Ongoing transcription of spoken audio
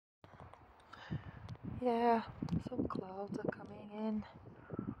Yeah, some clouds are coming in.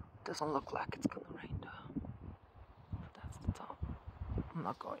 Doesn't look like it's gonna rain though. That's the top. I'm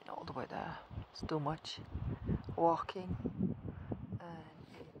not going all the way there. It's too much walking,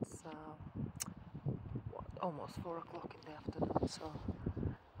 and it's almost 4 o'clock in the afternoon, so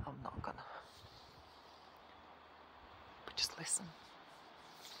I'm not gonna. But just listen.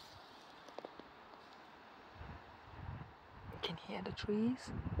 You can hear the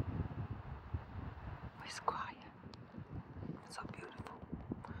trees. It's quiet. It's so beautiful.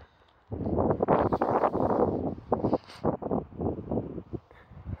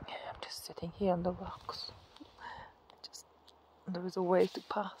 I'm just sitting here on the rocks. There is a way to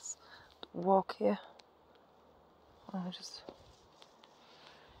pass, to walk here. I'm just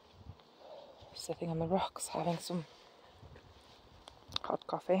sitting on the rocks, having some hot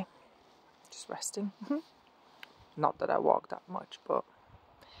coffee, just resting. Not that I walk that much, but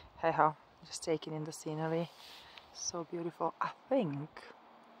hey ho, just taking in the scenery. So beautiful. I think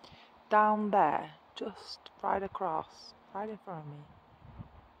down there, just right across, right in front of me,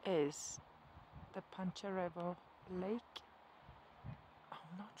 is the Pancharevo Lake.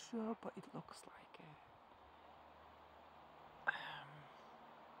 I'm not sure, but it looks like it.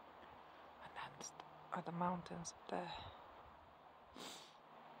 And then are the mountains up there.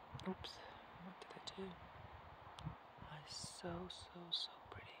 Oops, what did I do? It's so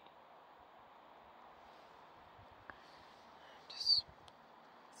pretty. Just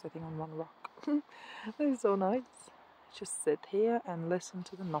sitting on one rock. It's so nice. Just sit here and listen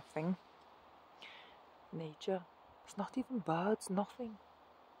to the nothing. Nature. It's not even birds, nothing.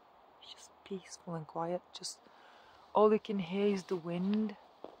 It's just peaceful and quiet. Just all you can hear is the wind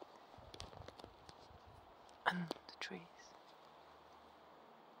and the trees.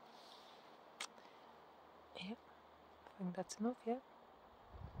 Yeah, I think that's enough, yeah.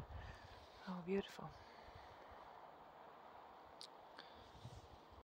 Oh, beautiful.